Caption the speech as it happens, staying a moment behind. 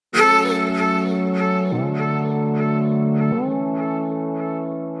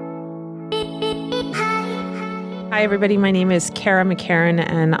Hi, everybody. My name is Kara McCarran,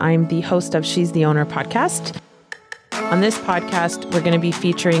 and I'm the host of She's the Owner podcast. On this podcast, we're going to be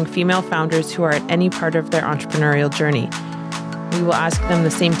featuring female founders who are at any part of their entrepreneurial journey. We will ask them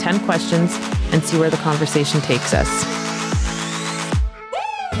the same 10 questions and see where the conversation takes us.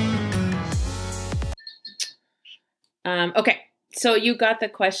 Okay, so you got the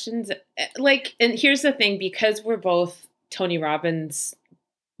questions. And here's the thing, because we're both Tony Robbins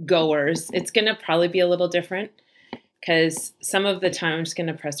goers, it's going to probably be a little different. Because some of the time I'm just going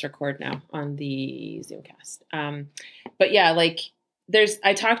to press record now on the Zoomcast. But yeah,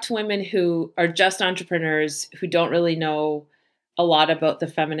 I talk to women who are just entrepreneurs who don't really know a lot about the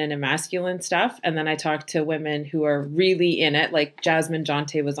feminine and masculine stuff. And then I talk to women who are really in it. Like Jasmine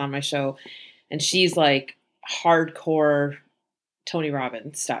Jonte was on my show, and she's like hardcore Tony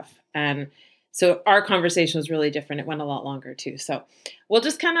Robbins stuff. And so our conversation was really different. It went a lot longer too. So we'll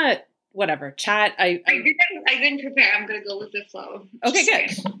just kind of chat. I didn't prepare. I'm going to go with the flow. Okay,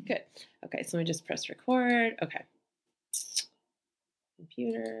 good. Okay, so let me just press record. Okay.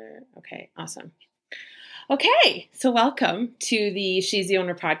 Computer. Okay, awesome. Okay, so welcome to the She's the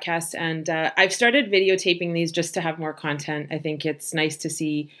Owner podcast. And I've started videotaping these just to have more content. I think it's nice to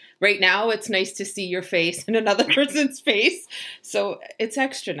see, right now, it's nice to see your face and another person's face. So it's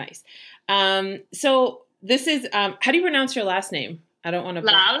extra nice. So this is, how do you pronounce your last name? I don't want to.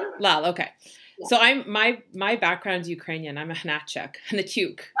 Lal. Okay. Yeah. So my background's Ukrainian. I'm a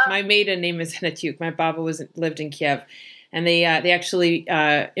Hnatyuk. My maiden name is Hnatyuk. My baba lived in Kiev, and they actually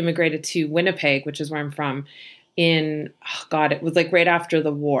immigrated to Winnipeg, which is where I'm from. It was like right after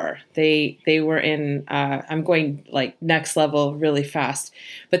the war. They were in. I'm going like next level really fast,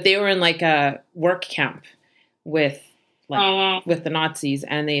 but they were in like a work camp with the Nazis,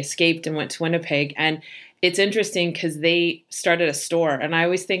 and they escaped and went to Winnipeg. And it's interesting because they started a store, and I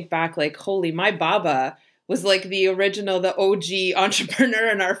always think back like, holy, my baba was like the OG entrepreneur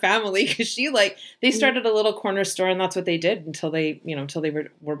in our family, because they started a little corner store, and that's what they did until they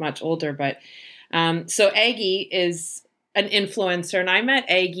were much older. But so Aggie is an influencer, and I met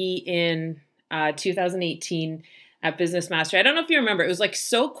Aggie in 2018 at Business Mastery. I don't know if you remember. It was like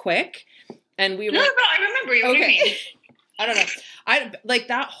so quick, and we were. No, I remember you. Okay. I don't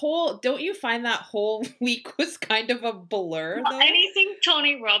know. Don't you find that whole week was kind of a blur though? Anything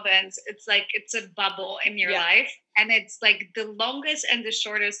Tony Robbins, it's like it's a bubble in your life, and it's like the longest and the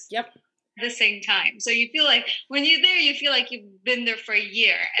shortest at the same time. So you feel like when you're there, you feel like you've been there for a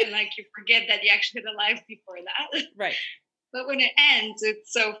year, and like you forget that you actually had a life before that. Right. But when it ends,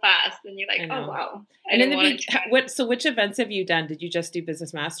 it's so fast, and you're like, oh wow. So which events have you done? Did you just do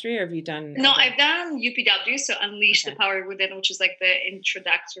Business Mastery, or have you done? No, I've done UPW, so Unleash the Power Within, which is like the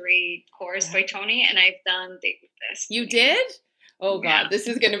introductory course by Tony, and I've done Date with Destiny. You did? Oh God, this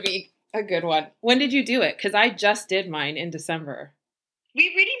is going to be a good one. When did you do it? Because I just did mine in December.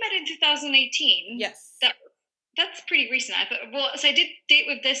 We really met in 2018. Yes. That's pretty recent. I did Date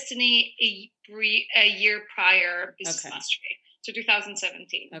with Destiny a year prior Business Mastery, so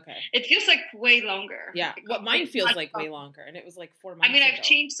 2017. Okay. It feels like way longer. Yeah. Well, mine feels like way longer, and it was like 4 months ago. I've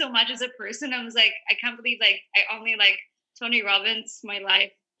changed so much as a person. I was like, I can't believe I only Tony Robbins my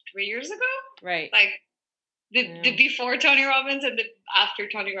life 3 years ago. Right. The before Tony Robbins and the after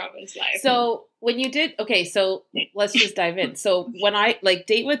Tony Robbins life. So when you did, so let's just dive in. So when I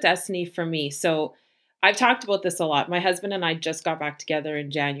Date with Destiny for me, so I've talked about this a lot. My husband and I just got back together in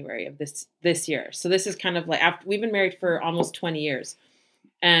January of this year. So this is kind of like after we've been married for almost 20 years,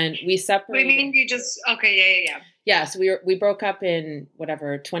 and we separated. What do you mean you just yeah. Yeah, so we broke up in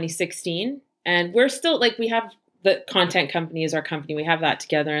 2016, and we're still we have the content company is our company. We have that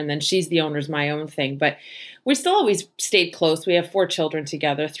together, and then She's the Owner is my own thing. But we still always stayed close. We have 4 children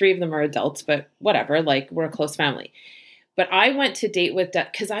together. 3 of them are adults, but whatever. We're a close family. But I went to Date with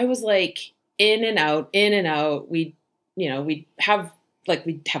because I was in and out. We'd have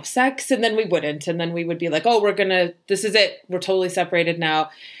sex, and then we wouldn't. And then we would be like, oh, this is it. We're totally separated now.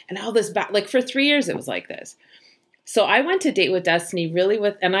 And all this for 3 years, it was like this. So I went to Date with Destiny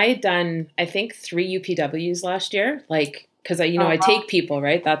and I had done, I think 3 UPWs last year. Cause I take people,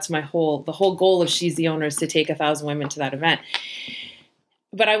 right? That's the whole goal of She's the Owner is to take 1,000 women to that event.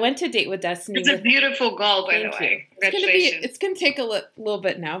 But I went to Date with Destiny. It's a beautiful goal, by the way. Congratulations. It's going to take a little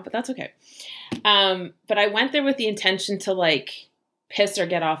bit now, but that's okay. But I went there with the intention to piss or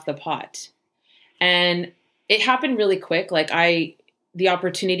get off the pot. And it happened really quick. The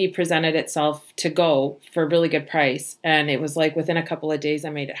opportunity presented itself to go for a really good price. And it was within a couple of days,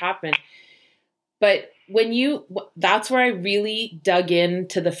 I made it happen. But that's where I really dug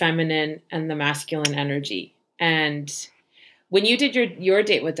into the feminine and the masculine energy. And When you did your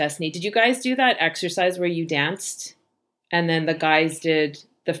date with Destiny, did you guys do that exercise where you danced and then the guys did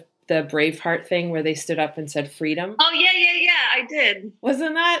the Braveheart thing where they stood up and said freedom? Oh, yeah, I did.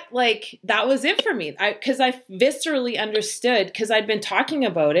 Wasn't that like, that was it for me? Because I viscerally understood, because I'd been talking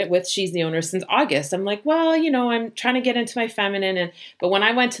about it with She's the Owner since August. I'm like, well, I'm trying to get into my feminine. But when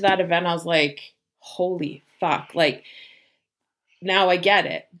I went to that event, I was like, holy fuck, like, now I get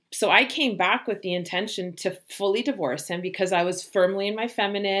it. So I came back with the intention to fully divorce him because I was firmly in my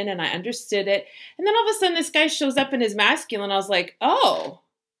feminine and I understood it. And then all of a sudden this guy shows up in his masculine. I was like, oh.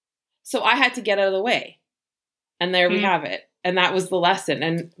 So I had to get out of the way. And there we have it. And that was the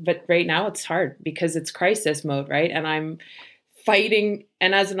lesson. But right now it's hard because it's crisis mode, right? And I'm fighting.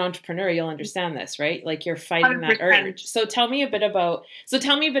 And as an entrepreneur, you'll understand this, right? Like you're fighting 100%. That urge. So tell me a bit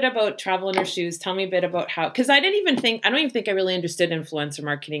about Travel in Her Shoes. Tell me a bit about how, because I don't even think I really understood influencer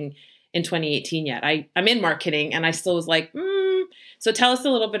marketing in 2018 yet. I'm in marketing and I still was like, So tell us a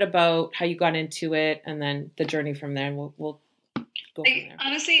little bit about how you got into it and then the journey from there. And we'll go from there.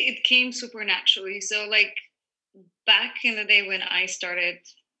 Honestly, it came super naturally. So like back in the day when I started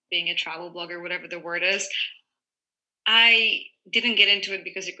being a travel blogger, whatever the word is, I didn't get into it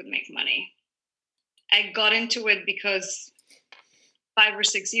because it could make money. I got into it because 5 or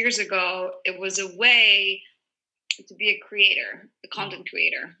 6 years ago, it was a way to be a creator, a content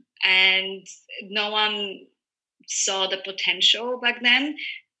creator. And no one saw the potential back then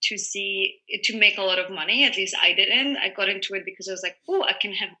to make a lot of money. At least I didn't. I got into it because I was like, oh, I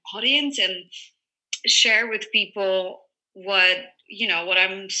can have audience and share with people what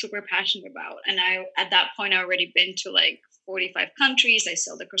I'm super passionate about. And at that point, I already been to like 45 countries. I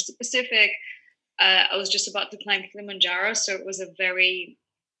sailed across the Pacific. I was just about to climb Kilimanjaro. So it was a very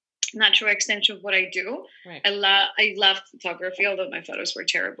natural extension of what I do. Right. I love photography, although my photos were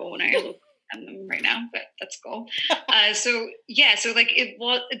terrible when I look at them right now, but that's cool. So like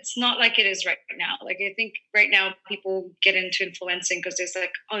it's not like it is right now. Like I think right now people get into influencing because it's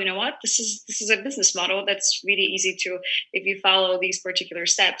like, oh, you know what? This is a business model that's really easy to, if you follow these particular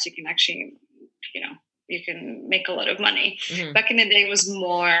steps, you can actually, you can make a lot of money. Mm-hmm. Back in the day, it was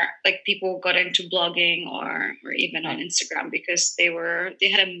more like people got into blogging or even on Instagram because they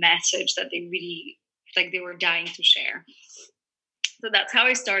had a message that they really, like they were dying to share. So that's how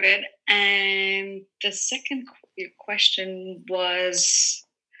I started. And the second question was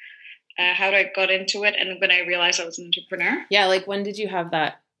how I got into it and when I realized I was an entrepreneur. Yeah, like when did you have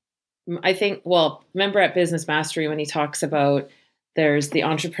that? I think, remember at Business Mastery when he talks about there's the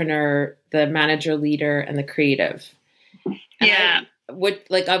entrepreneur, the manager, leader, and the creative. And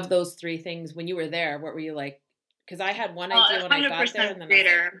of those three things, when you were there, what were you like? Because I had one idea when I got there. And then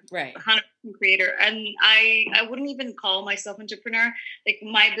creator, right. 100% creator. And I wouldn't even call myself entrepreneur. Like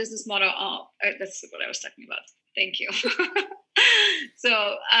my business model, that's what I was talking about. Thank you.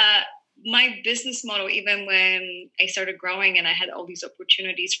 So my business model, even when I started growing and I had all these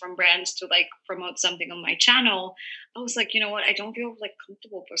opportunities from brands to like promote something on my channel, I was like, you know what? I don't feel like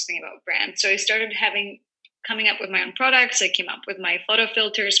comfortable posting about brands. So I started coming up with my own products. I came up with my photo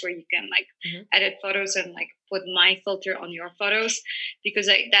filters where you can like edit photos and like put my filter on your photos because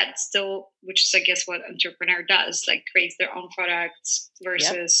that's still, which is I guess what entrepreneur does, like creates their own products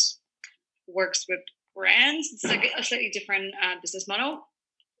versus works with brands. It's like a slightly different business model.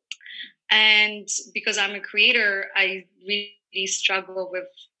 And because I'm a creator, I really struggle with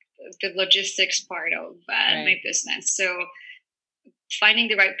the logistics part of my business. So finding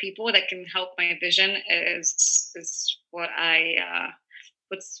the right people that can help my vision is what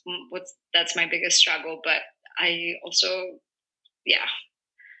that's my biggest struggle. But I also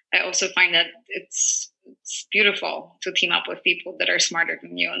find that it's beautiful to team up with people that are smarter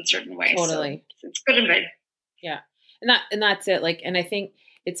than you in certain ways. Totally. So it's good and bad. Yeah. And that's it. Like, and I think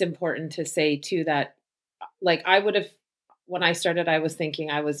it's important to say too, that like when I started, I was thinking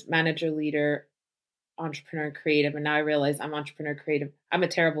I was manager, leader, entrepreneur, creative. And now I realize I'm entrepreneur, creative. I'm a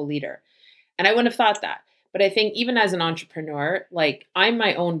terrible leader. And I wouldn't have thought that. But I think even as an entrepreneur, like I'm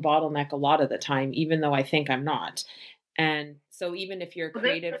my own bottleneck a lot of the time, even though I think I'm not. And so even if you're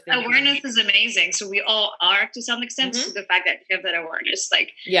creative, awareness is amazing. So we all are to some extent. So the fact that you have that awareness,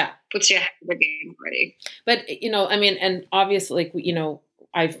 like puts you ahead of the game already. But, and obviously, like,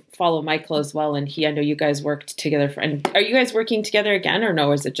 I follow Michael as well. And I know you guys worked together. And are you guys working together again or no?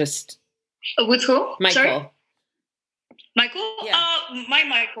 Or is it just... With who? Michael. Sorry? Michael? Yeah.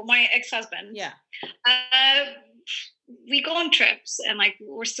 My ex-husband. Yeah. We go on trips and like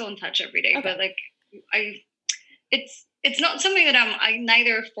we're still in touch every day. Okay. But like it's not something that I'm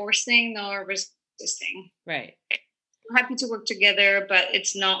neither forcing nor resisting. Right. We're happy to work together, but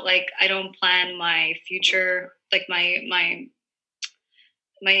it's not like I don't plan my future, like my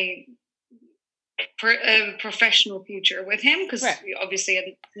my professional future with him, because obviously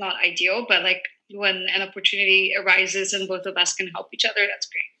it's not ideal, but like when an opportunity arises and both of us can help each other, that's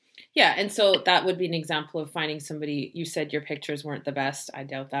great. Yeah, and so that would be an example of finding somebody. You said your pictures weren't the best. I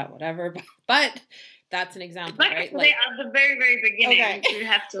doubt that, whatever. But that's an example, right? Like at the very, very beginning, you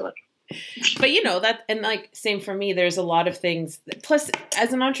have to look. But that, and like same for me, there's a lot of things. Plus,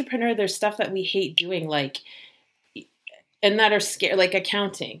 as an entrepreneur, there's stuff that we hate doing, like, and that are scary, like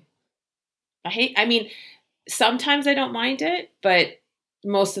accounting. Sometimes I don't mind it, but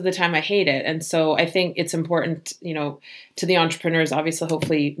most of the time I hate it. And so I think it's important, to the entrepreneurs, obviously,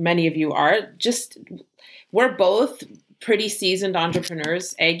 hopefully many of you are, we're both pretty seasoned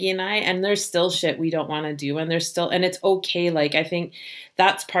entrepreneurs, Aggie and I, and there's still shit we don't want to do. And and it's okay. Like, I think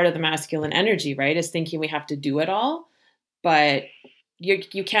that's part of the masculine energy, right? Is thinking we have to do it all, but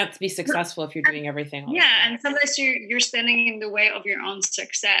you can't be successful if you're doing everything all the time. And sometimes you're standing in the way of your own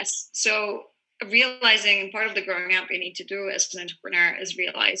success. So realizing, and part of the growing up you need to do as an entrepreneur is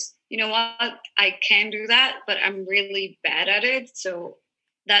realize, you know what, I can do that, but I'm really bad at it. So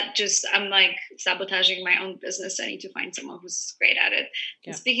I'm like sabotaging my own business. I need to find someone who's great at it. Yeah.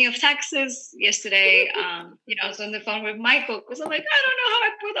 And speaking of taxes, yesterday, I was on the phone with Michael because I'm like, I don't know how I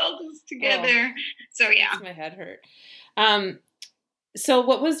put all this together. So yeah, my head hurt. So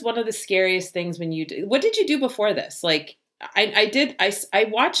what was one of the scariest things what did you do before this? Like, I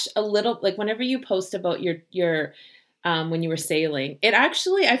watched a little, like whenever you post about your when you were sailing,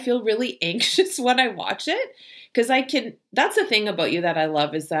 I feel really anxious when I watch it, because that's the thing about you that I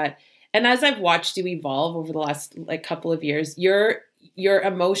love is that, and as I've watched you evolve over the last like couple of years, your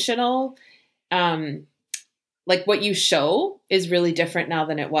emotional, like what you show is really different now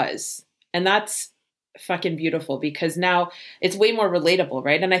than it was. And that's fucking beautiful, because now it's way more relatable,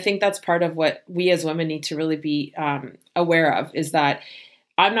 right? And I think that's part of what we as women need to really be aware of, is that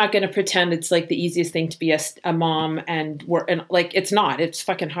I'm not going to pretend it's like the easiest thing to be a mom, and like it's not. It's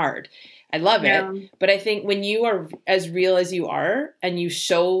fucking hard. I love it, but I think when you are as real as you are and you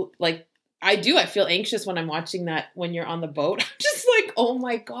show, like I feel anxious when I'm watching that when you're on the boat. I'm just like, oh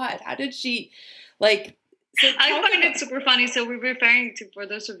my God, how did she like? So I find it super funny. So we're referring to, for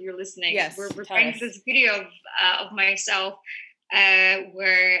those of you listening, we're referring to this video of myself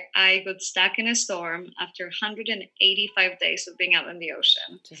where I got stuck in a storm after 185 days of being out in the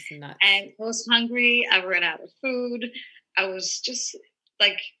ocean. Just nuts. And I was hungry. I ran out of food. I was just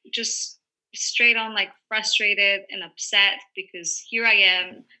straight on like frustrated and upset, because here I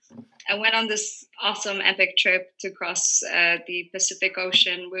am. I went on this awesome epic trip to cross the Pacific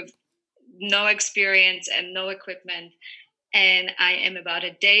Ocean with no experience and no equipment, and I am about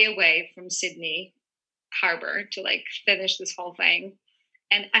a day away from Sydney Harbor to like finish this whole thing,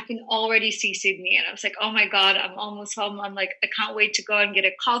 and I can already see Sydney, and I was like, oh my God, I'm almost home. I'm like, I can't wait to go and get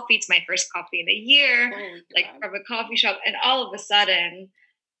a coffee. It's my first coffee in a year, like from a coffee shop. And all of a sudden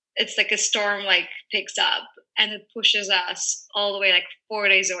it's like a storm like picks up and it pushes us all the way like 4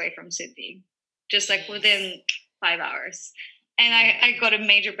 days away from Sydney, just like within 5 hours. And I got a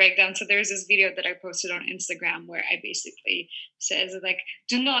major breakdown. So there's this video that I posted on Instagram where I basically says like,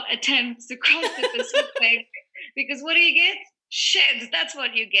 do not attempt to cross the Pacific, because what do you get? Shit, that's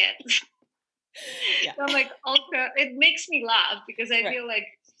what you get. Yeah. So I'm like, also, it makes me laugh, because I feel like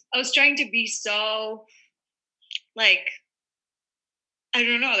I was trying to be so like, I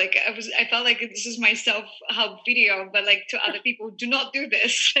don't know, like I felt like this is my self-help video, but like to other people, do not do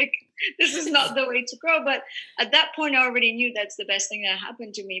this. Like, this is not the way to grow. But at that point, I already knew that's the best thing that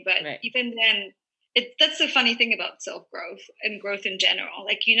happened to me. But even then, that's the funny thing about self-growth and growth in general.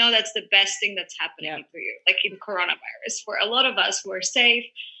 Like, that's the best thing that's happening for you. Like in coronavirus, for a lot of us who are safe,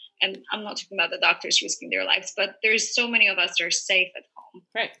 and I'm not talking about the doctors risking their lives, but there's so many of us that are safe at home.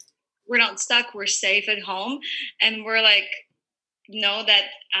 Right. We're not stuck. We're safe at home. And we're like, know that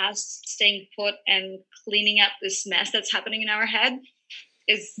us staying put and cleaning up this mess that's happening in our head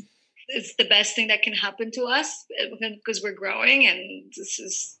is the best thing that can happen to us, because we're growing and this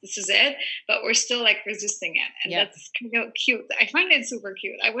is it, but we're still like resisting it. And that's kind of cute. I find it super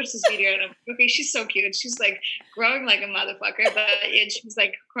cute. I watched this video and I'm like, okay, she's so cute. She's like growing like a motherfucker, but yet she's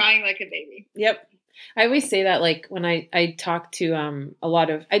like crying like a baby. Yep. I always say that, like when I talk to a lot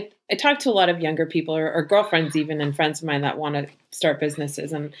of younger people or girlfriends even, and friends of mine that want to start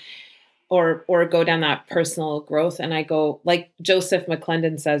businesses and or go down that personal growth. And I go, like Joseph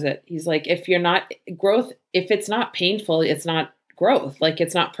McClendon says it. He's like, if it's not painful, it's not growth. Like,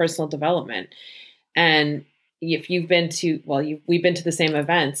 it's not personal development. And if you've been to, we've been to the same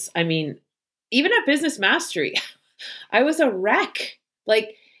events. I mean, even at Business Mastery, I was a wreck.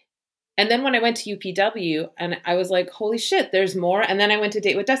 Like, And then when I went to UPW and I was like, holy shit, there's more. And then I went to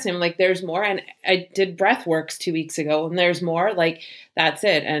Date with Destiny. I'm like, there's more. And I did Breathworks 2 weeks ago and there's more. Like, that's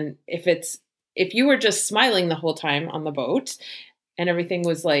it. And if you were just smiling the whole time on the boat and everything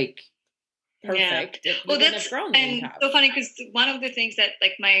was like perfect, well, that's and so funny because one of the things that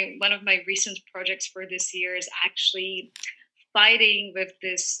like one of my recent projects for this year is actually fighting with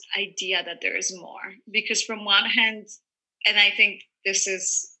this idea that there is more. Because from one hand, and I think this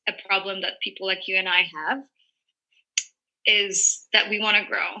is a problem that people like you and I have, is that we want to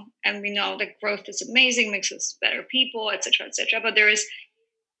grow, and we know that growth is amazing, makes us better people, etc., etc. But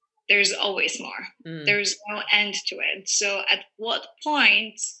there's always more. There's no end to it. So at what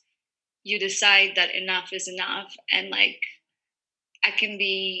point you decide that enough is enough, and like, I can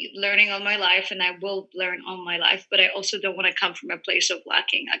be learning all my life and I will learn all my life, but I also don't want to come from a place of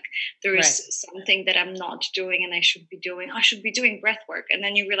lacking. Like there is something that I'm not doing and I should be doing. I should be doing breath work. And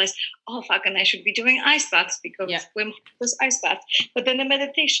then you realize, oh, fuck, and I should be doing ice baths because Wim Hof was ice bath. But then the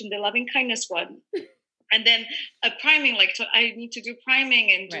meditation, the loving kindness one. And then a priming, like so I need to do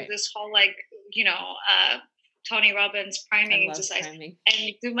priming and do this whole like, Tony Robbins priming exercise. And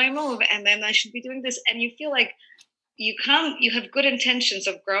you do my move and then I should be doing this. And you feel like, you have good intentions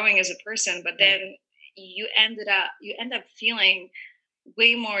of growing as a person, but then you end up feeling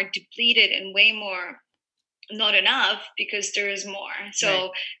way more depleted and way more not enough because there is more.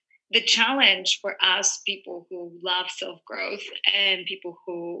 So the challenge for us, people who love self-growth and people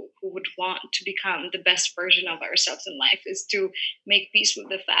who would want to become the best version of ourselves in life, is to make peace with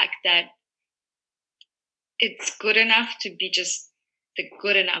the fact that it's good enough to be just the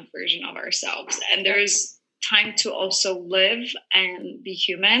good enough version of ourselves. And there's time to also live and be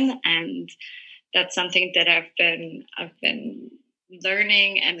human, and that's something that I've been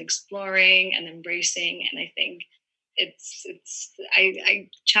learning and exploring and embracing. And I think I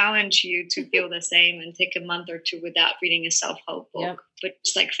challenge you to feel the same and take a month or two without reading a self-help book, but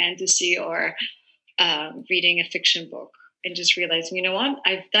just like fantasy or reading a fiction book, and just realizing, you know what,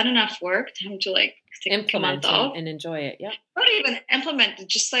 I've done enough work, time to like take a month off and enjoy it. Not even implement it,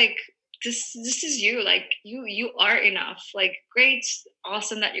 just like this is you, like you are enough, like great,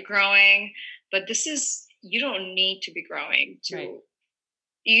 awesome that you're growing, but you don't need to be growing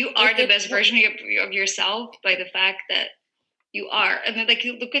you are the best version of yourself by the fact that you are. And then like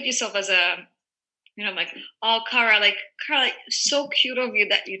you look at yourself as like, oh, Cara, so cute of you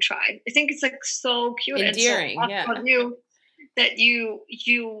that you tried. I think it's like so cute, endearing, and so awesome of you that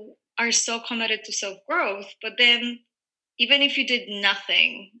you are so committed to self-growth. But then even if you did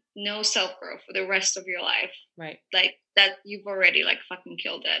nothing, no self-growth for the rest of your life, like that, you've already like fucking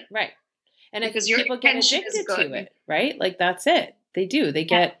killed it. Right. And because people get addicted to it, right? Like that's it. They do. They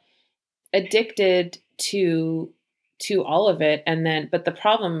get addicted to all of it. And then, but the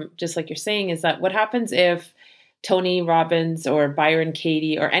problem, just like you're saying, is that what happens if Tony Robbins or Byron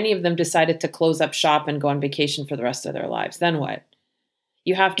Katie or any of them decided to close up shop and go on vacation for the rest of their lives? Then what?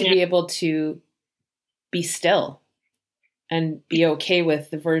 You have to be able to be still and be okay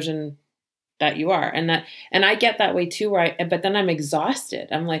with the version that you are. And I get that way too, but then I'm exhausted.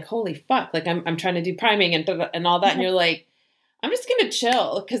 I'm like, holy fuck. Like I'm trying to do priming and all that. And you're like, I'm just going to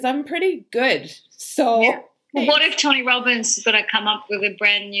chill because I'm pretty good. So what if Tony Robbins is going to come up with a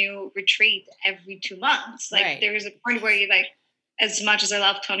brand new retreat every 2 months? Like there is a point where you like, as much as I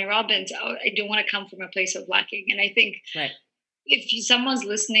love Tony Robbins, I don't want to come from a place of lacking. And I think if someone's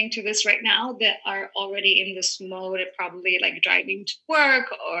listening to this right now that are already in this mode, probably like driving to work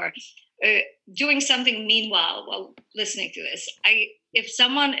or doing something meanwhile while listening to this, if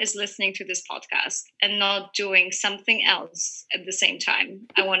someone is listening to this podcast and not doing something else at the same time,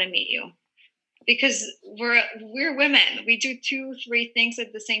 I want to meet you, because we're women. We do 2-3 things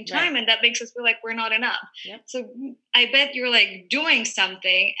at the same time, and that makes us feel like we're not enough. So I bet you're like doing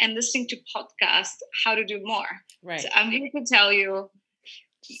something and listening to podcasts how to do more. So I'm here to tell you,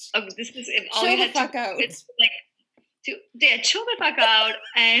 this is if all you had to out. It's like chill the fuck out,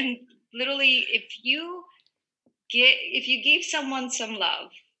 and literally if you gave someone some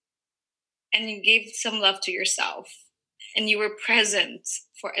love and you gave some love to yourself and you were present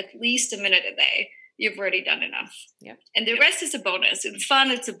for at least a minute a day, you've already done enough. And the rest is a bonus. It's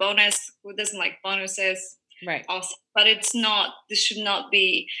fun. It's a bonus. Who doesn't like bonuses? Awesome. But this should not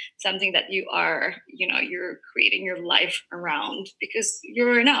be something that you are, you're creating your life around, because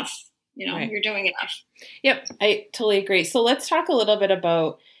you're enough. You're doing enough. Yep. I totally agree. So let's talk a little bit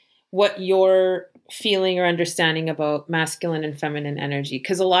about what you're feeling or understanding about masculine and feminine energy.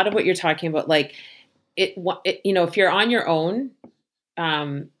 Because a lot of what you're talking about, like if you're on your own,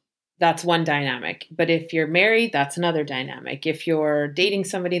 that's one dynamic. But if you're married, that's another dynamic. If you're dating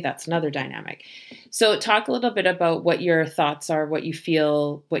somebody, that's another dynamic. So talk a little bit about what your thoughts are, what you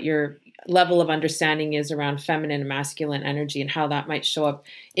feel, what your level of understanding is around feminine and masculine energy and how that might show up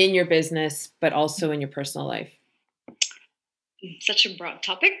in your business, but also in your personal life. Such a broad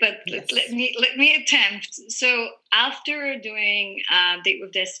topic, but yes. let me attempt. So after doing Date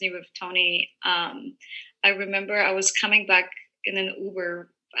with Destiny with Tony, I remember I was coming back in an Uber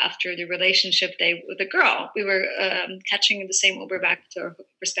after the relationship day with a girl. We were catching the same Uber back to our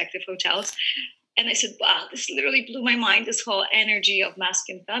respective hotels. And I said, wow, this literally blew my mind, this whole energy of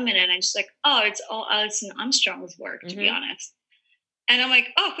masculine, feminine. And I'm just like, oh, it's all Alison Armstrong's work, to be honest. And I'm like,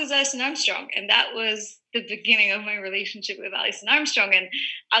 oh, who's Alison Armstrong? And that was the beginning of my relationship with Alison Armstrong. And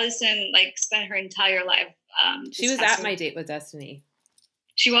Alison, like, spent her entire life. She was at my Date with Destiny.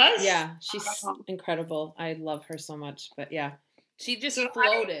 She was? Yeah, she's incredible. I love her so much. But yeah, she just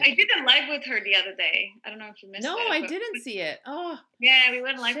floated. I did a live with her the other day. I don't know if you missed it. No, I didn't see it. Oh, yeah, we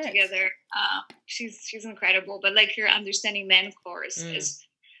went live together. She's incredible. But like your Understanding Men course is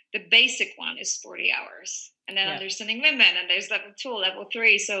the basic one is 40 hours. And then Understanding Women, and there's level 2, level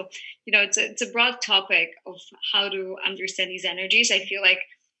 3. So, it's a broad topic of how to understand these energies. I feel like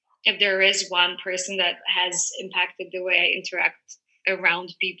if there is one person that has impacted the way I interact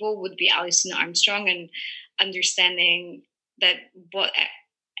around people would be Alison Armstrong, and understanding that what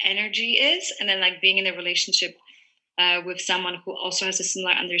energy is, and then like being in a relationship with someone who also has a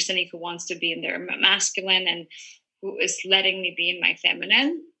similar understanding, who wants to be in their masculine and who is letting me be in my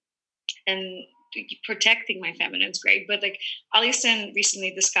feminine. And protecting my feminine is great, but like Alison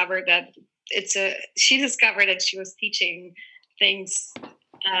recently discovered that she discovered that she was teaching things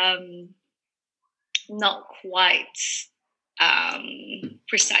not quite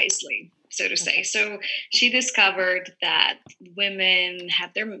precisely, so to say. So she discovered that women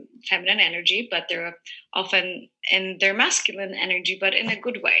have their feminine energy, but they're often in their masculine energy, but in a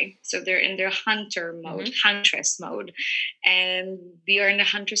good way. So they're in their hunter mode, huntress mode. And we are in the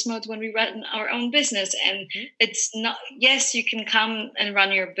huntress mode when we run our own business. And it's not, yes, you can come and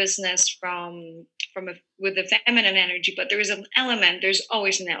run your business with the feminine energy, but there's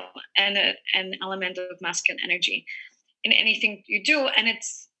always an element of masculine energy in anything you do, and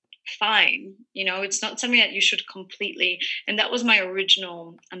it's fine. It's not something that you should completely, and that was my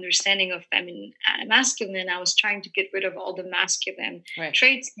original understanding of feminine and masculine, and I was trying to get rid of all the masculine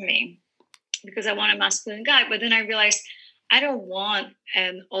traits in me because I want a masculine guy. But then I realized I don't want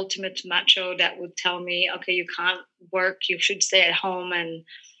an ultimate macho that would tell me, okay, you can't work, you should stay at home and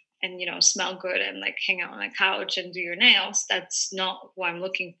smell good and like hang out on a couch and do your nails. That's not what I'm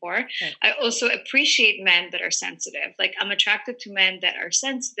looking for. Right. I also appreciate men that are sensitive. Like I'm attracted to men that are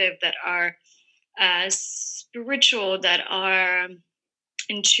sensitive, that are spiritual, that are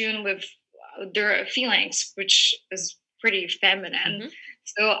in tune with their feelings, which is pretty feminine.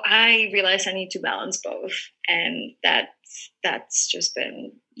 So I realized I need to balance both. And that's just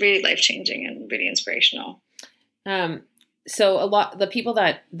been really life-changing and really inspirational. So the people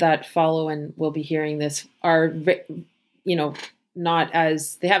that follow and will be hearing this are, they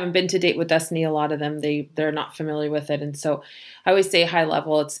haven't been to Date with Destiny. A lot of them, they're not familiar with it. And so I always say high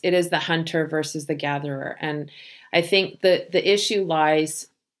level, it is the hunter versus the gatherer. And I think the issue lies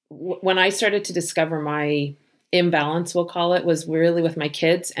when I started to discover my imbalance, we'll call it, was really with my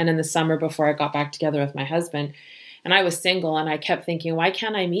kids. And in the summer before I got back together with my husband, and I was single, and I kept thinking, why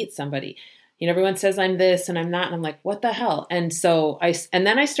can't I meet somebody? Everyone says I'm this and I'm that. And I'm like, what the hell? And so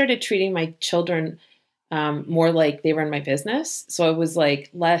then I started treating my children more like they were in my business. So I was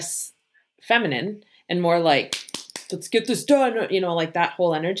like less feminine and more like, let's get this done, like that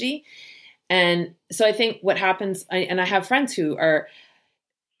whole energy. And so I think what happens, I have friends who are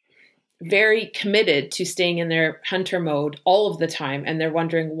very committed to staying in their hunter mode all of the time. And they're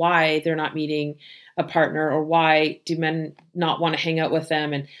wondering why they're not meeting a partner, or why do men not want to hang out with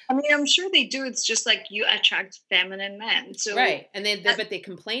them? And I mean, I'm sure they do. It's just like you attract feminine men. So right. And but they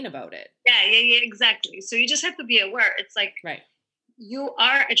complain about it. Yeah, exactly. So you just have to be aware. It's like, right. You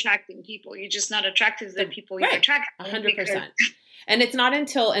are attracting people. You're just not attracted to the people you attract. 100%. And it's not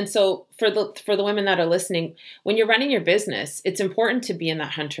until, and so for the women that are listening, when you're running your business, it's important to be in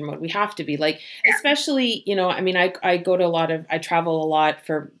that hunter mode. We have to be especially, I go to I travel a lot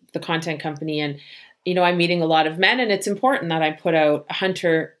for the content company, and, I'm meeting a lot of men, and it's important that I put out a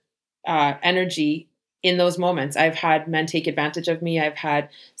hunter energy in those moments. I've had men take advantage of me. I've had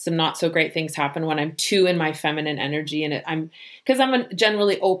some not so great things happen when I'm too in my feminine energy, and because I'm a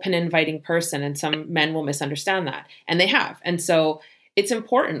generally open, inviting person, and some men will misunderstand that, and they have. And so it's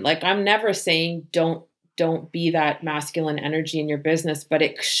important. Like, I'm never saying don't don't be that masculine energy in your business, but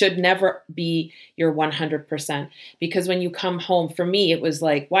it should never be your 100%. Because when you come home, for me, it was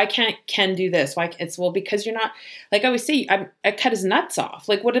like, why can't Ken do this? Well, because you're not, like I always say, I cut his nuts off.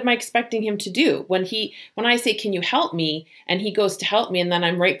 Like, what am I expecting him to do? When I say, can you help me? And he goes to help me, and then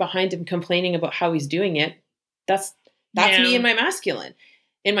I'm right behind him complaining about how he's doing it. That's me in my masculine.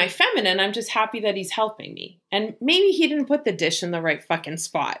 In my feminine, I'm just happy that he's helping me. And maybe he didn't put the dish in the right fucking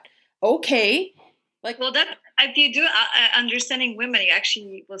spot. Okay. Like, well, that if you do understanding women, you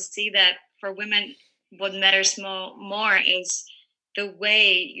actually will see that for women, what matters more is the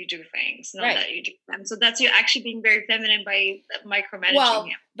way you do things, not that you do them. So that's you actually being very feminine by micromanaging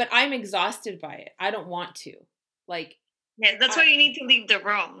him. But I'm exhausted by it. I don't want to. Like, yeah, that's why you need to leave the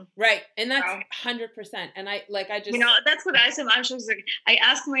room. Right. And that's 100%. And I just... that's what I said. I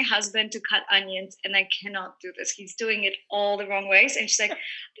asked my husband to cut onions, and I cannot do this. He's doing it all the wrong ways. And she's like,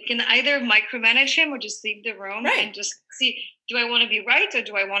 you can either micromanage him or just leave the room and just see, do I want to be right or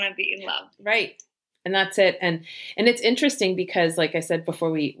do I want to be in love? Right. And that's it. And it's interesting because, like I said before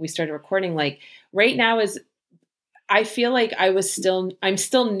we started recording, like right now I feel like I'm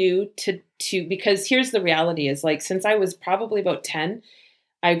still new to because here's the reality is, like, since I was probably about 10,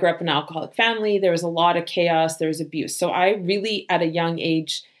 I grew up in an alcoholic family. There was a lot of chaos. There was abuse. So I really, at a young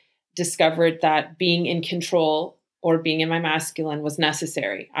age, discovered that being in control or being in my masculine was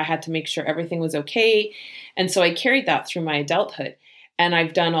necessary. I had to make sure everything was okay. And so I carried that through my adulthood. And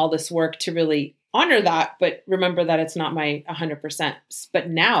I've done all this work to really honor that, but remember that it's not my 100%. But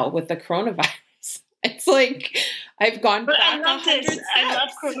now with the coronavirus, it's like I've gone back 100 steps. I love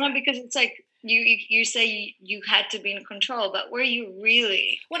Corona because it's like you say you had to be in control, but were you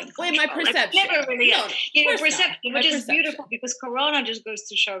really? My perception. Like, never really. No, perception, which is beautiful because Corona just goes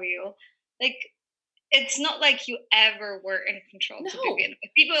to show you, like, it's not like you ever were in control to begin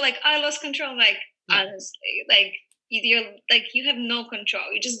with. People are like, I lost control. I'm like, honestly, like you're like you have no control.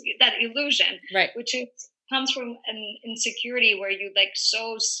 You just that illusion, right? Which comes from an insecurity where you like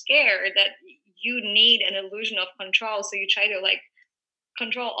so scared that you need an illusion of control, so you try to like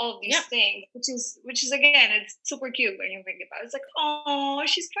control all of these things, which is again, it's super cute when you think about it. It's like, oh,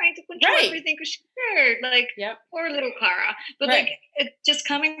 she's trying to control everything because she's scared, like poor little Clara. But like, it just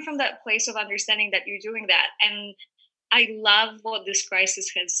coming from that place of understanding that you're doing that, and I love what this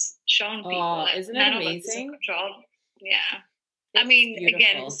crisis has shown people. Isn't it amazing? Yeah, it's I mean, beautiful.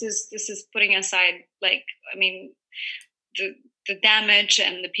 Again, this is putting aside, like, I mean, the damage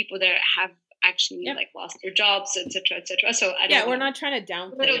and the people that have actually like lost their jobs, etc., etc. So I don't we're not trying to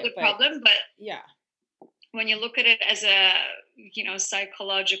downplay the problem, but yeah, when you look at it as a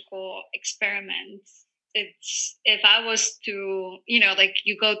psychological experiment, it's if I was to like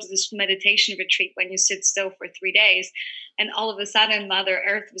you go to this meditation retreat when you sit still for 3 days, and all of a sudden Mother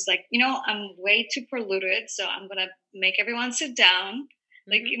Earth was like, I'm way too polluted, so I'm gonna make everyone sit down.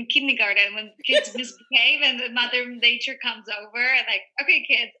 Like in kindergarten, when kids misbehave and the Mother Nature comes over and like, okay,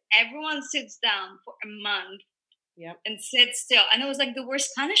 kids, everyone sits down for a month and sit still. And it was like the worst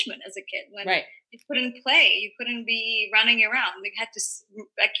punishment as a kid when you couldn't play, you couldn't be running around. You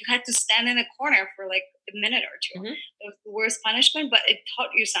had to stand in a corner for like a minute or two. It was the worst punishment, but it taught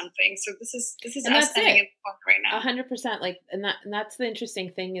you something. So this is us standing in the corner right now. 100%. Like, and that's the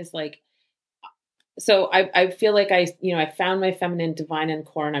interesting thing is like. So I feel like I found my feminine divine and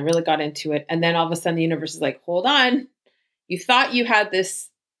core, and I really got into it. And then all of a sudden the universe is like, hold on. You thought you had this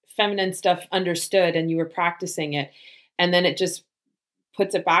feminine stuff understood and you were practicing it. And then it just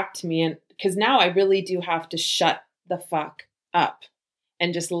puts it back to me. And because now I really do have to shut the fuck up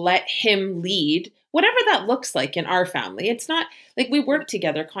and just let him lead, whatever that looks like in our family. It's not like we work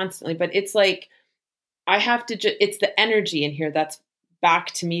together constantly, but it's like, I have to it's the energy in here that's back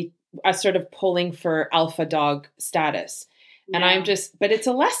to me. A sort of pulling for alpha dog status. And I'm just, but it's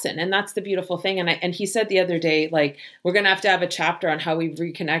a lesson. And that's the beautiful thing. And he said the other day, like, we're going to have a chapter on how we've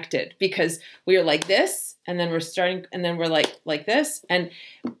reconnected because we were like this, and then we're starting, and then we're like this.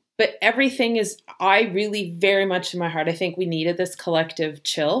 But everything is, I really very much in my heart, I think we needed this collective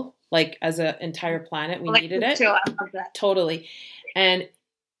chill, like as an entire planet, we needed it. Chill. I love that. Totally. And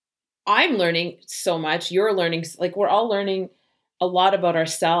I'm learning so much. You're learning, like we're all learning a lot about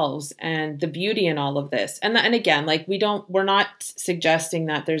ourselves and the beauty in all of this. And again, like we're not suggesting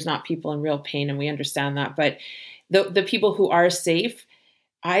that there's not people in real pain, and we understand that, but the people who are safe,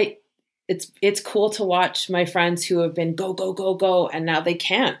 it's cool to watch my friends who have been go, go, go, go, and now they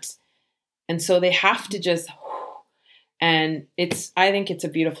can't. And so they have to just, and I think it's a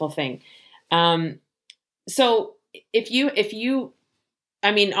beautiful thing. So if you,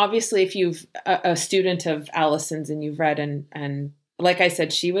 I mean, obviously, if you've a student of Allison's and you've read and like I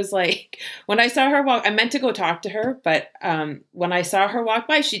said, she was like, when I saw her walk, I meant to go talk to her, but when I saw her walk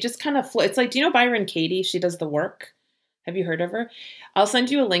by, she just kind of it's like, do you know Byron Katie? She does the work. Have you heard of her? I'll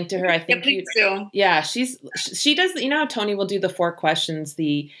send you a link to her. I think yeah, she does, you know how Tony will do the 4 questions,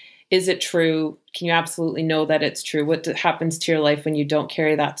 is it true? Can you absolutely know that it's true? What happens to your life when you don't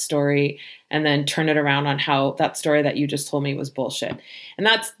carry that story? And then turn it around on how that story that you just told me was bullshit. And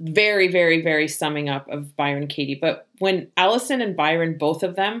that's very, very, very summing up of Byron Katie. But when Allison and Byron, both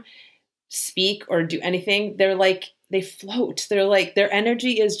of them, speak or do anything, they're like, they float. They're like, their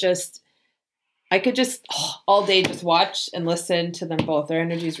energy is just, I could just all day just watch and listen to them both. Their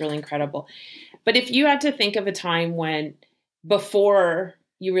energy is really incredible. But if you had to think of a time when, before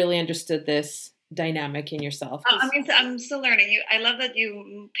you really understood this dynamic in yourself. I'm still learning. I love that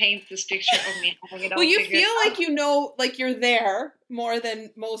you paint this picture of me having it all. Well, you feel like you know, like you're there more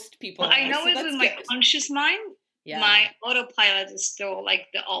than most people. Well, I know it with my conscious mind. Yeah. My autopilot is still like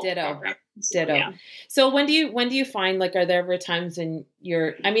the old program. Ditto. Yeah. So when do you find, like, are there ever times when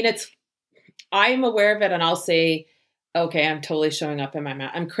I'm aware of it and I'll say, okay, I'm totally showing up in my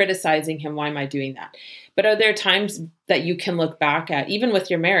I'm criticizing him. Why am I doing that? But are there times that you can look back at, even with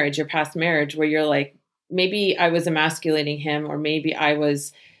your marriage, your past marriage, where you're like, maybe I was emasculating him, or maybe I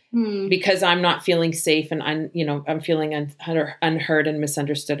was because I'm not feeling safe and I'm feeling unheard and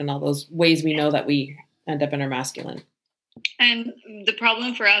misunderstood, and all those ways we know that we end up in our masculine. And the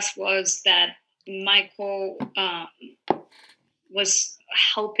problem for us was that Michael was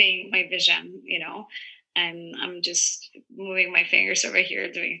helping my vision, and I'm just moving my fingers over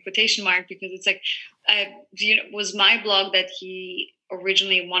here doing a quotation mark, because it's like, it was my blog that he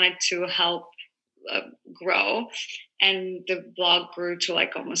originally wanted to help grow, and the blog grew to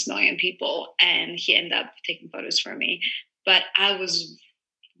like almost 1 million people, and he ended up taking photos for me. But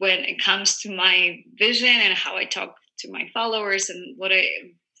when it comes to my vision and how I talk to my followers and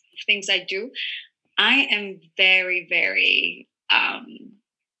things I do, I am very, very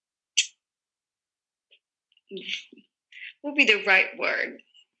what would be the right word?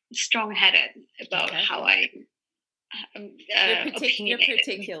 Strong-headed about how I you're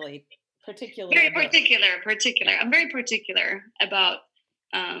particular. Very particular. I'm very particular about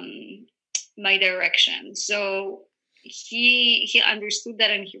my direction. So he understood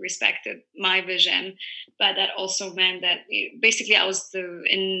that, and he respected my vision, but that also meant that basically I was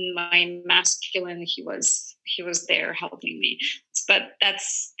in my masculine. He was there helping me. But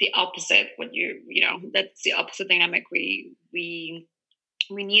that's the opposite. That's the opposite dynamic we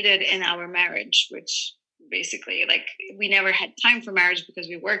needed in our marriage, which basically, like, we never had time for marriage because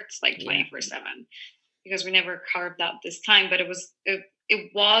we worked like 24/7, because we never carved out this time. But it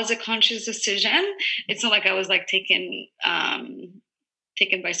was a conscious decision. It's not like I was like taken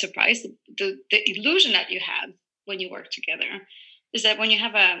by surprise. The illusion that you have when you work together is that when you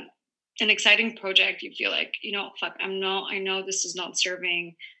have an exciting project, you feel like, I know this is not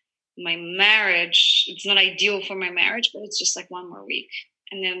serving my marriage. It's not ideal for my marriage, but it's just like 1 more week,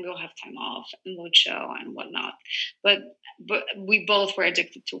 and then we'll have time off and we'll chill and whatnot. But we both were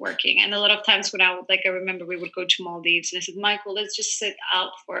addicted to working. And a lot of times when I remember we would go to Maldives, and I said, Michael, let's just sit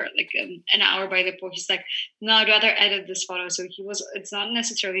out for like an hour by the pool. He's like, no, I'd rather edit this photo. So it's not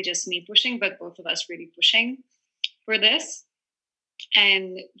necessarily just me pushing, but both of us really pushing for this.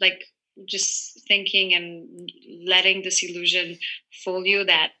 And like, just thinking and letting this illusion fool you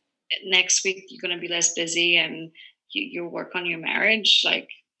that next week you're going to be less busy and you work on your marriage.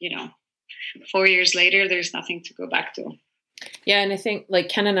 4 years later, there's nothing to go back to. Yeah. And I think, like,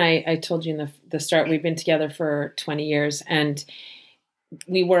 Ken and I told you in the start, we've been together for 20 years, and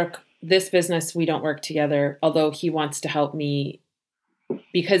we work this business. We don't work together, although he wants to help me,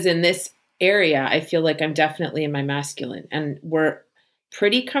 because in this area, I feel like I'm definitely in my masculine, and we're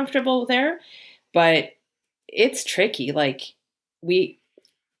pretty comfortable there, but it's tricky. Like, and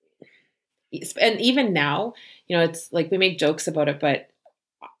even now, it's like we make jokes about it, but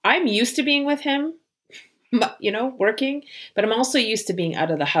I'm used to being with him, working, but I'm also used to being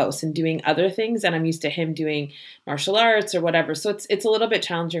out of the house and doing other things. And I'm used to him doing martial arts or whatever. So it's a little bit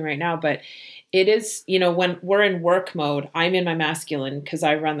challenging right now, but it is, when we're in work mode, I'm in my masculine because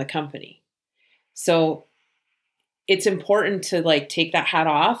I run the company. So it's important to like take that hat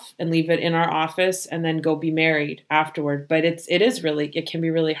off and leave it in our office and then go be married afterward. But it can be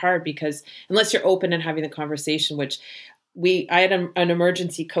really hard, because unless you're open and having the conversation, which I had an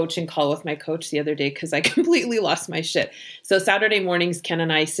emergency coaching call with my coach the other day because I completely lost my shit. So Saturday mornings, Ken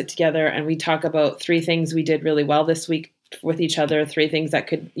and I sit together and we talk about 3 things we did really well this week with each other, 3 things that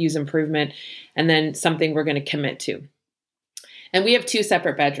could use improvement, and then something we're going to commit to. And we have 2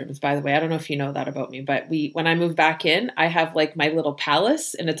 separate bedrooms, by the way. I don't know if you know that about me, but when I moved back in, I have like my little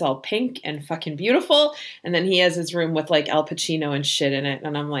palace and it's all pink and fucking beautiful. And then he has his room with like Al Pacino and shit in it.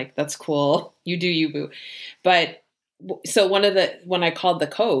 And I'm like, that's cool. You do you, boo. But so when I called the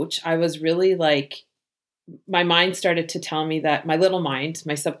coach, I was really like, my mind started to tell me that my little mind,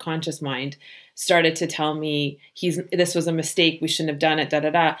 my subconscious mind started to tell me this was a mistake. We shouldn't have done it, da, da,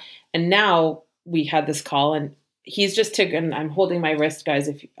 da. And now we had this call and he's just and I'm holding my wrist, guys,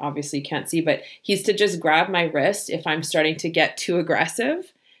 if you obviously can't see, but he's to just grab my wrist if I'm starting to get too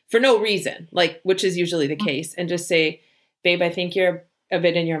aggressive for no reason, like, which is usually the case, and just say, babe, I think you're a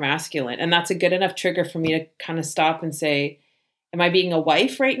bit in your masculine. And that's a good enough trigger for me to kind of stop and say, am I being a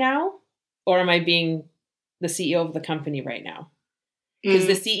wife right now? Or am I being the CEO of the company right now? Because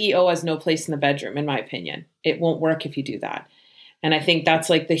the CEO has no place in the bedroom, in my opinion. It won't work if you do that. And I think that's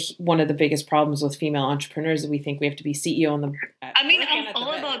like one of the biggest problems with female entrepreneurs, that we think we have to be CEO in the. I'm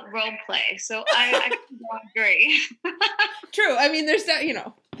all about role play, so I don't agree. True. I mean, there's that,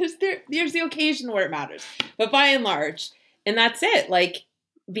 there's the occasion where it matters, but by and large, and that's it. Like,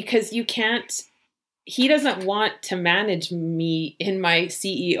 because he doesn't want to manage me in my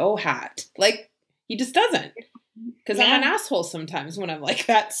CEO hat. Like, he just doesn't. Because I'm an asshole sometimes when I'm like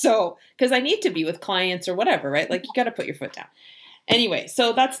that. So, because I need to be with clients or whatever, right? Like, you got to put your foot down. Anyway,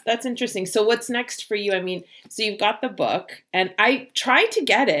 so that's interesting. So what's next for you? I mean, so you've got the book, and I tried to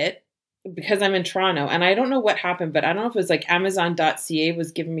get it because I'm in Toronto, and I don't know what happened, but I don't know if it was like Amazon.ca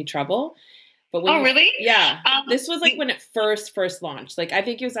was giving me trouble. But really? Yeah. This was like when it first launched. Like, I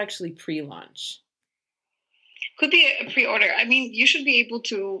think it was actually pre-launch. Could be a pre-order. I mean, you should be able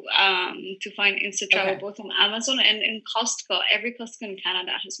to find Instant Travel both on Amazon and in Costco. Every Costco in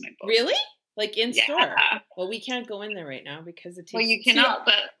Canada has my book. Really? Like in store? Well, we can't go in there right now because it takes. Well, you cannot,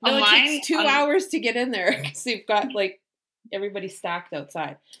 but online, it takes 2 hours to get in there because you've got like everybody stacked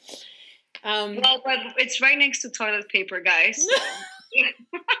outside. Well, but it's right next to toilet paper, guys. So.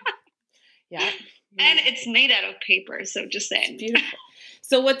 Yeah. And it's made out of paper, so just saying. It's beautiful.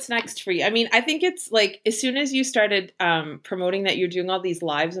 So what's next for you? I mean, I think it's like, as soon as you started promoting that you're doing all these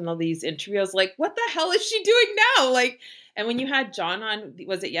lives and all these interviews, like, what the hell is she doing now? Like, and when you had John on,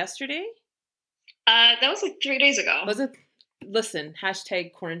 was it yesterday? That was like 3 days ago. Was it? Listen,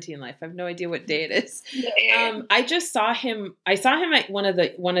 hashtag quarantine life. I have no idea what day it is. Yeah. I just saw him. I saw him at one of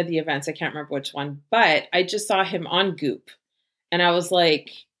the events. I can't remember which one, but I just saw him on Goop, and I was like,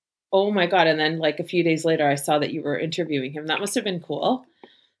 oh my God. And then like a few days later, I saw that you were interviewing him. That must have been cool.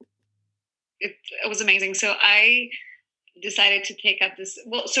 It was amazing. So I decided to take up this.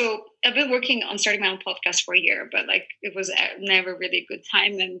 Well, so I've been working on starting my own podcast for a year, but like it was never really a good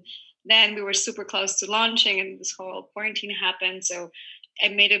time. And then we were super close to launching, and this whole quarantine happened. So I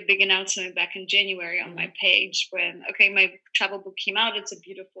made a big announcement back in January on my page when, my travel book came out. It's a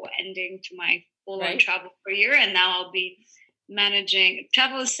beautiful ending to my full-on travel for a year. And now I'll be managing.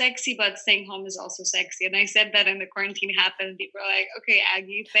 Travel is sexy, but staying home is also sexy. And I said that, and the quarantine happened. People are like, okay,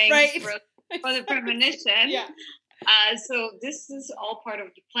 Aggie, thanks for the premonition. Yeah. So this is all part of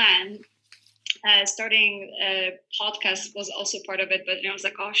the plan. Starting a podcast was also part of it, but I was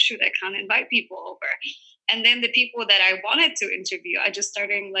like, oh shoot, I can't invite people over. And then the people that I wanted to interview, I just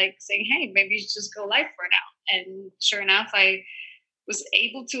started like saying, hey, maybe you should just go live for now. And sure enough, I was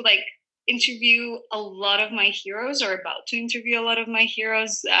able to like interview a lot of my heroes, or about to interview a lot of my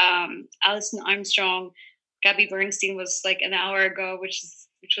heroes. Alison Armstrong, Gabby Bernstein was like an hour ago, which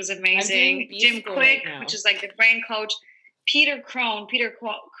was amazing. Jim Quick, which is like the brain coach. Peter Crone,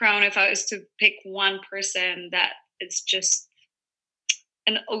 if I was to pick one person that it's just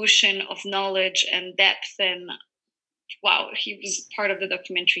an ocean of knowledge and depth, and wow, he was part of the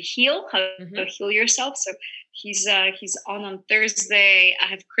documentary Heal, How to Heal Yourself. So he's on Thursday. I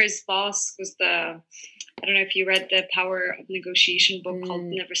have Chris Voss, who's I don't know if you read the Power of Negotiation book called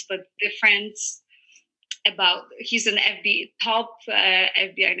Never Split the Difference. He's an top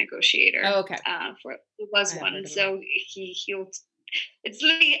FBI negotiator. Oh, okay. So he healed. It's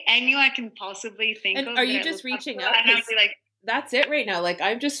literally anyone I can possibly think of. Are you just reaching out? And I'll be like, that's it right now. Like,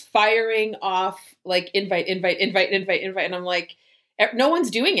 I'm just firing off like invite, and I'm like, no one's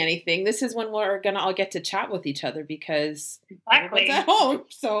doing anything. This is when we're gonna all get to chat with each other because everyone's at home.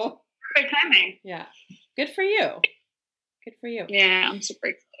 So perfect timing. Yeah, good for you. Good for you. Yeah, I'm super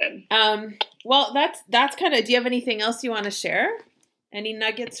excited. Well, that's kind of. Do you have anything else you want to share? Any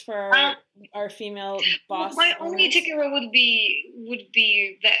nuggets for our female boss? My only takeaway would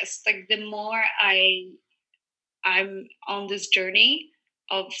be this: like, the more I'm on this journey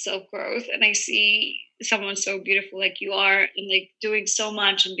of self-growth, and I see someone so beautiful like you are, and like doing so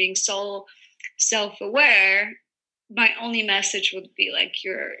much and being so self-aware, my only message would be like,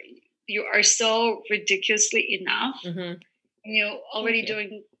 you are so ridiculously enough. Mm-hmm. You're already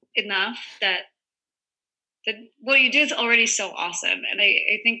doing enough that what you do is already so awesome. And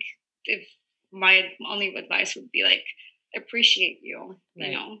I think if my only advice would be like, appreciate you,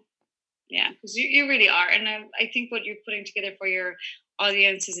 you know? Yeah, because you really are. And I think what you're putting together for your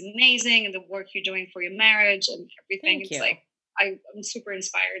audience is amazing, and the work you're doing for your marriage and everything. It's like, I'm super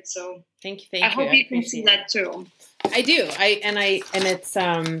inspired. So thank you. I hope you can see that too. I do. And it's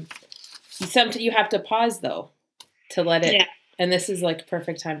you have to pause though to let it. Yeah. And this is like a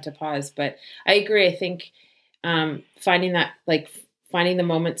perfect time to pause. But I agree. I think finding the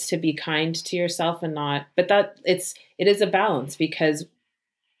moments to be kind to yourself and not, but it is a balance, because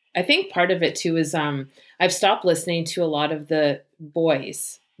I think part of it too is I've stopped listening to a lot of the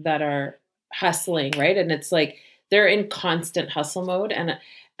boys that are hustling, right? And it's like they're in constant hustle mode, and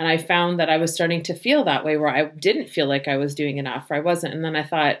I found that I was starting to feel that way, where I didn't feel like I was doing enough, or I wasn't. And then I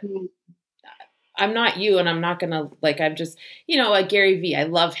thought, I'm not you, and I'm not gonna I'm just, like Gary Vee. I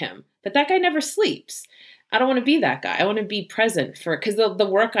love him, but that guy never sleeps. I don't want to be that guy. I want to be present because the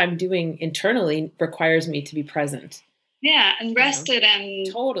work I'm doing internally requires me to be present. Yeah, and rested and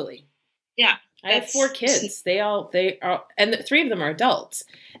totally. Yeah, I have 4 kids. They are, and 3 of them are adults,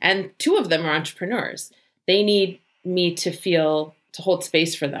 and 2 of them are entrepreneurs. They need me to hold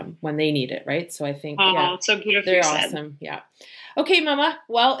space for them when they need it, right? So I think, so beautiful. They're awesome. Yeah. Okay, Mama.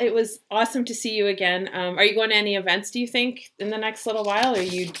 Well, it was awesome to see you again. Are you going to any events, do you think, in the next little while, or are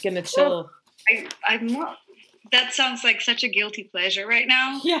you going to chill? I'm not. That sounds like such a guilty pleasure right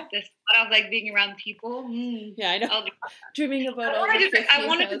now. Yeah. This thought of being around people. Yeah, I know. Dreaming about I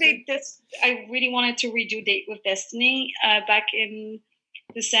wanted to date this. I really wanted to redo Date with Destiny back in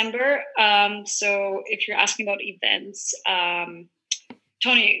December. So if you're asking about events,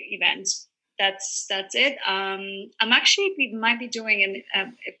 Tony events, that's it. We might be doing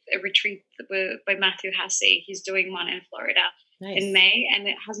a retreat by Matthew Hasse. He's doing one in Florida. Nice. In May, and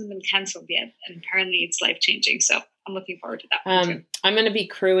it hasn't been canceled yet, and apparently it's life-changing, so I'm looking forward to that one too. I'm going to be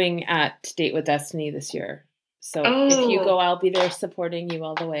crewing at Date with Destiny this year, so if you go, I'll be there supporting you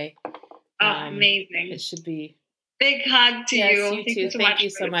all the way. Amazing. It should be. Big hug to you. You too. Thank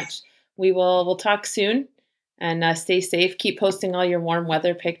you so much. We'll talk soon, and stay safe. Keep posting all your warm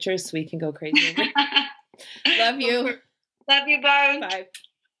weather pictures so we can go crazy. Love you. Love you both. Bye.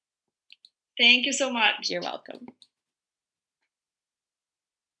 Thank you so much. You're welcome.